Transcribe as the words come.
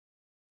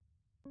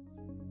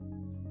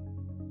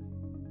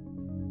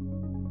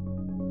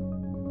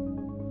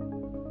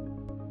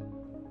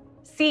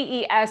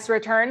CES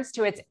returns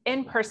to its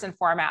in-person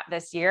format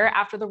this year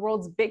after the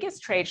world's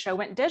biggest trade show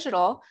went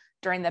digital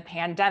during the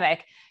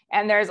pandemic.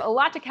 And there's a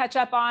lot to catch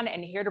up on,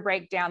 and here to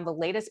break down the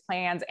latest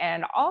plans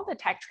and all the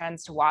tech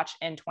trends to watch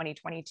in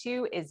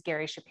 2022 is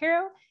Gary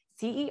Shapiro,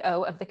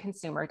 CEO of the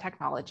Consumer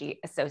Technology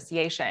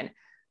Association.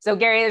 So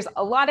Gary, there's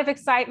a lot of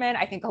excitement.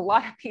 I think a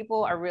lot of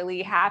people are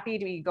really happy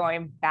to be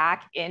going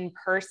back in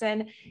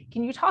person.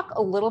 Can you talk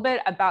a little bit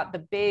about the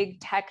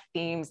big tech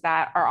themes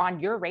that are on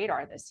your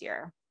radar this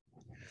year?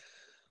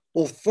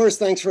 Well, first,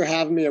 thanks for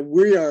having me.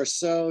 We are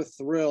so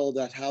thrilled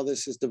at how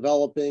this is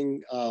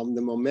developing.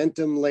 The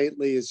momentum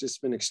lately has just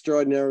been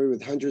extraordinary,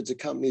 with hundreds of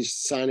companies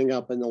signing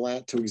up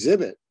to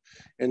exhibit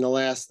in the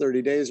last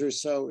 30 days or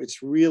so.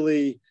 It's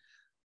really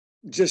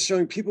just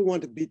showing people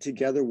want to be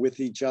together with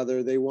each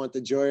other. They want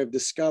the joy of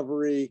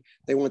discovery.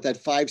 They want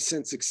that 5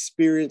 sense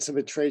experience of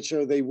a trade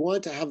show. They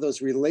want to have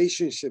those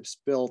relationships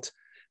built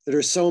that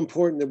are so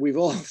important, that we've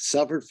all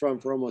suffered from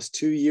for almost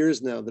 2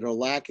 years now, that are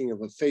lacking,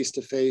 of a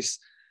face-to-face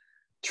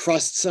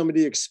trust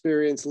somebody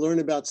experience, learn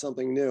about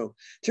something new.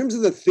 In terms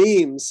of the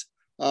themes,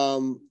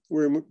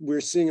 we're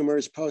seeing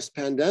emerge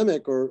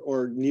post-pandemic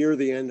or near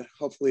the end,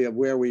 hopefully, of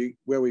where we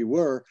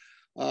were,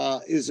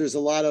 there's a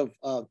lot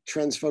of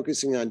trends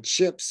focusing on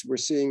chips. We're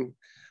seeing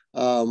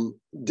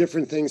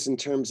different things in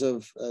terms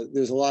of,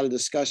 there's a lot of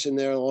discussion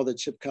there. All the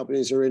chip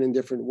companies are in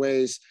different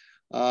ways.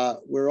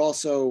 We're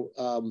also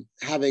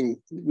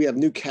we have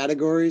new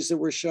categories that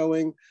we're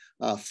showing.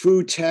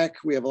 Food tech,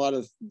 we have a lot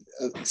of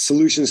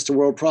solutions to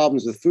world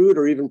problems with food,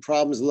 or even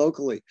problems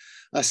locally.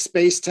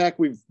 Space tech,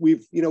 we're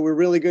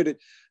really good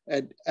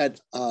at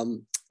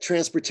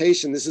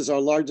transportation. This is our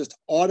largest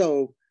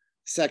auto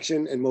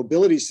section and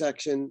mobility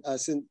section,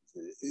 since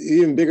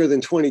even bigger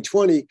than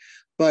 2020.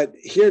 But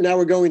here now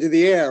we're going to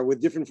the air with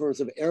different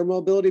forms of air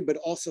mobility, but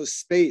also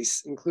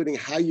space, including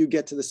how you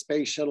get to the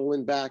space shuttle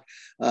and back.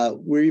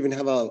 We even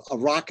have a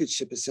rocket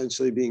ship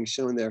essentially being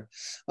shown there.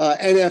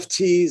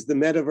 NFTs, the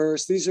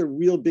metaverse, these are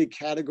real big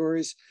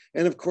categories.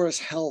 And of course,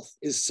 health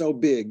is so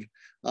big.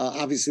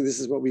 Obviously, this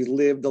is what we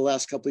lived the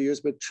last couple of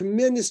years, but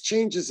tremendous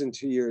changes in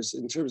 2 years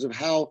in terms of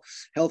how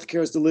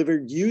healthcare is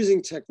delivered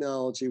using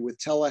technology, with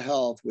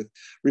telehealth, with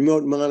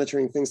remote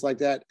monitoring, things like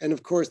that. And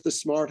of course, the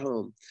smart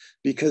home,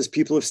 because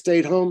people have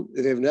stayed home,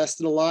 they've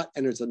invested a lot,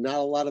 and there's not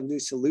a lot of new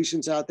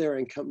solutions out there,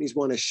 and companies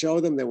want to show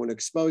them, they want to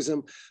expose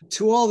them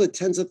to all the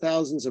tens of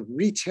thousands of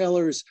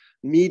retailers,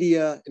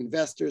 media,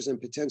 investors, and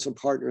potential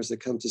partners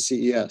that come to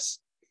CES.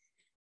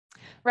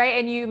 Right,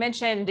 and you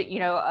mentioned,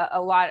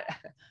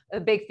 a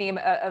big theme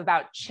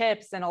about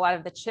chips and a lot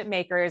of the chip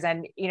makers,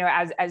 and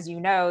as you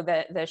know,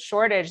 the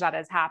shortage that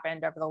has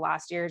happened over the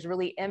last year has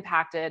really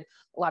impacted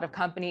a lot of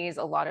companies,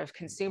 a lot of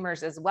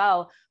consumers as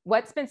well.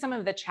 What's been some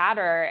of the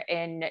chatter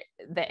in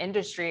the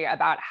industry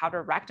about how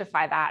to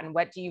rectify that, and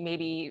what do you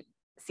maybe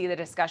see the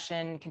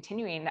discussion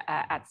continuing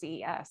at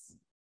CES?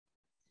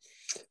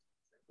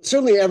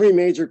 Certainly every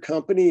major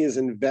company is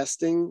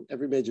investing,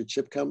 every major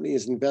chip company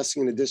is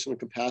investing in additional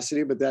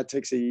capacity, but that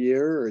takes a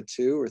year or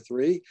 2 or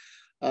 3,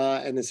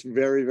 and it's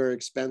very, very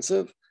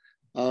expensive.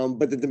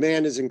 But the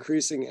demand is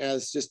increasing.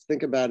 Just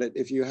think about it,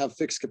 if you have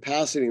fixed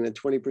capacity and a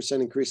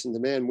 20% increase in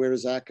demand, where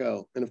does that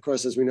go? And of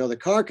course, as we know, the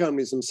car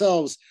companies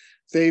themselves,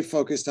 they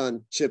focused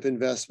on chip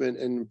investment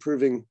and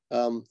improving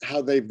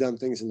how they've done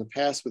things in the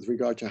past with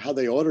regard to how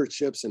they order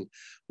chips and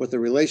what the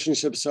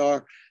relationships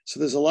are. So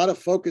there's a lot of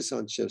focus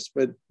on chips,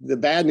 but the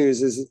bad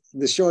news is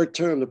the short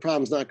term, the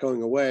problem's not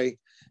going away.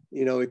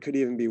 It could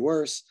even be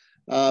worse.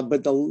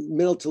 But the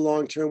middle to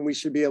long term, we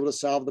should be able to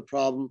solve the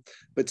problem.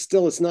 But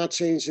still, it's not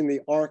changing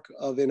the arc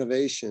of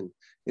innovation,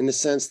 in the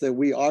sense that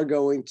we are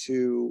going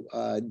to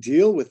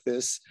deal with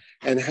this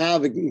and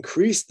have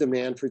increased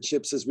demand for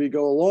chips as we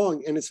go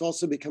along. And it's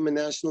also become a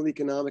national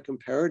economic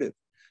imperative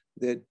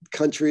that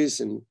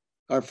countries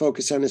are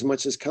focused on as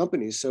much as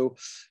companies. So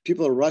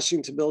people are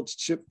rushing to build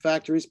chip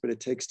factories, but it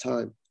takes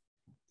time.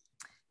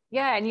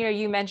 Yeah, and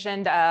you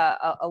mentioned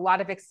a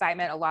lot of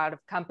excitement, a lot of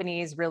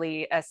companies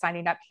really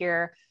signing up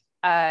here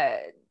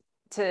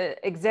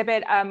to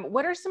exhibit.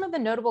 What are some of the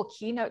notable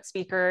keynote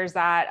speakers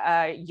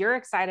that you're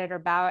excited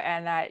about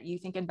and that you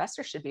think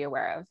investors should be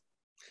aware of?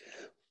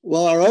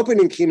 Well, our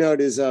opening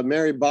keynote is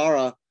Mary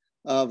Barra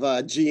of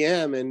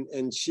GM,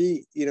 and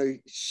she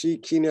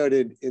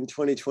keynoted in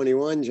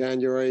 2021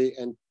 January,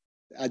 and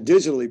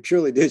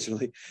purely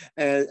digitally,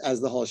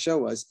 as the whole show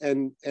was,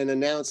 and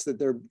announced that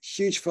their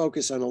huge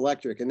focus on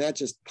electric, and that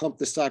just pumped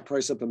the stock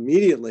price up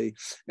immediately.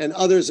 And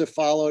others have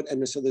followed,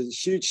 and so there's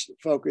a huge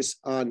focus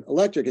on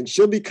electric, and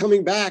she'll be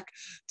coming back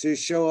to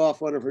show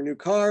off one of her new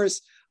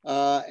cars.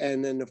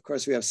 And then, of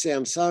course, we have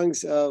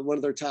Samsung's one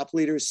of their top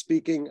leaders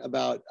speaking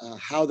about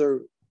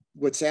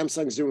what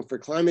Samsung's doing for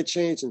climate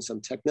change and some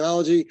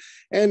technology,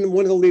 and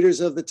one of the leaders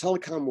of the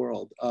telecom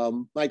world,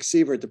 Mike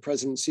Sievert, the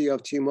president and CEO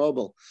of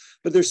T-Mobile.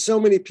 But there's so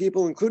many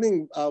people,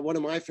 including one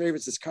of my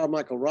favorites is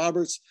Carmichael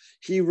Roberts.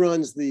 He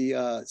runs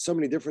so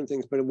many different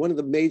things, but one of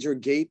the major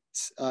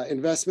Gates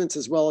investments,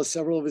 as well as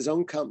several of his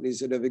own companies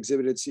that have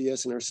exhibited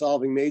CES and are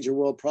solving major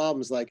world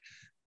problems like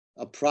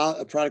a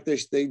product they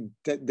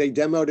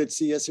demoed at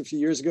CES a few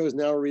years ago is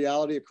now a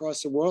reality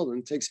across the world,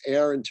 and takes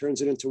air and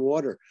turns it into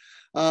water.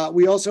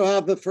 We also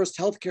have the first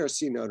healthcare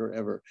keynoter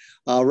ever.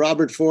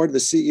 Robert Ford, the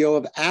CEO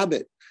of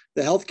Abbott,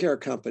 the healthcare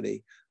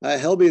company.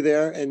 He'll be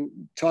there and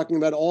talking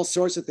about all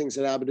sorts of things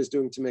that Abbott is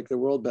doing to make the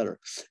world better.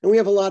 And we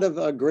have a lot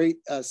of great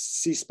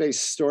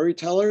C-Space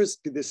storytellers.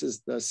 This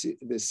is the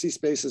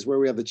C-Space is where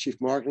we have the chief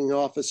marketing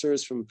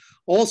officers from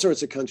all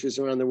sorts of countries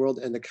around the world,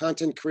 and the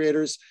content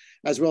creators,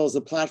 as well as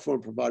the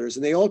platform providers.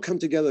 And they all come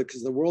together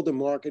because the world of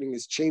marketing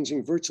is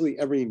changing virtually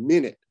every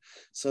minute.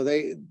 So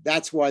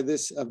that's why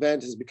this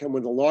event has become one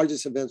of the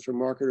largest events for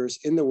marketers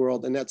in the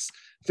world. And that's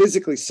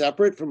physically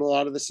separate from a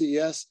lot of the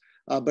CES,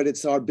 but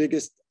it's our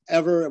biggest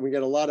ever, and we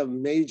got a lot of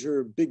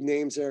major big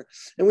names there.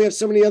 And we have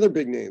so many other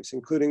big names,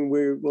 including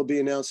we will be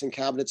announcing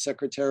cabinet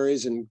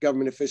secretaries and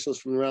government officials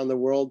from around the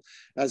world,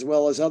 as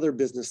well as other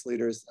business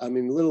leaders. I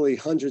mean, literally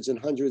hundreds and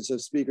hundreds of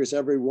speakers,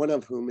 every one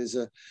of whom is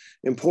an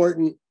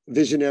important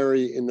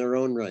visionary in their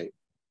own right.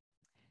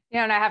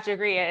 And I have to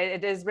agree,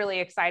 it is really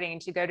exciting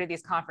to go to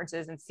these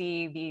conferences and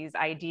see these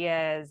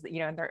ideas,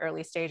 in their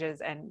early stages,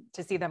 and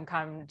to see them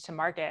come to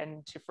market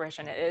and to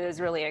fruition. It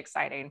is really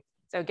exciting.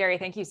 So Gary,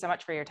 thank you so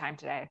much for your time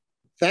today.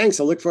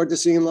 Thanks. I look forward to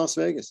seeing you in Las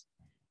Vegas.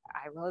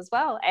 I will as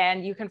well.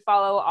 And you can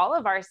follow all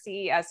of our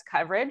CES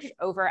coverage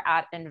over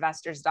at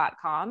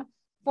investors.com.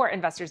 For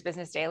Investors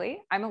Business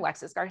Daily, I'm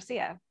Alexis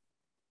Garcia.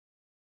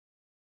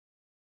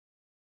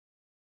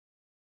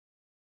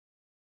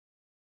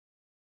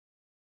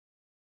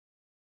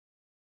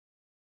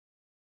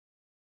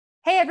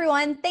 Hey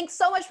everyone, thanks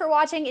so much for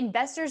watching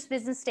Investors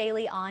Business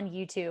Daily on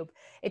YouTube.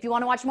 If you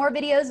want to watch more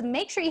videos,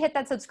 make sure you hit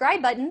that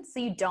subscribe button so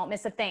you don't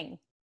miss a thing.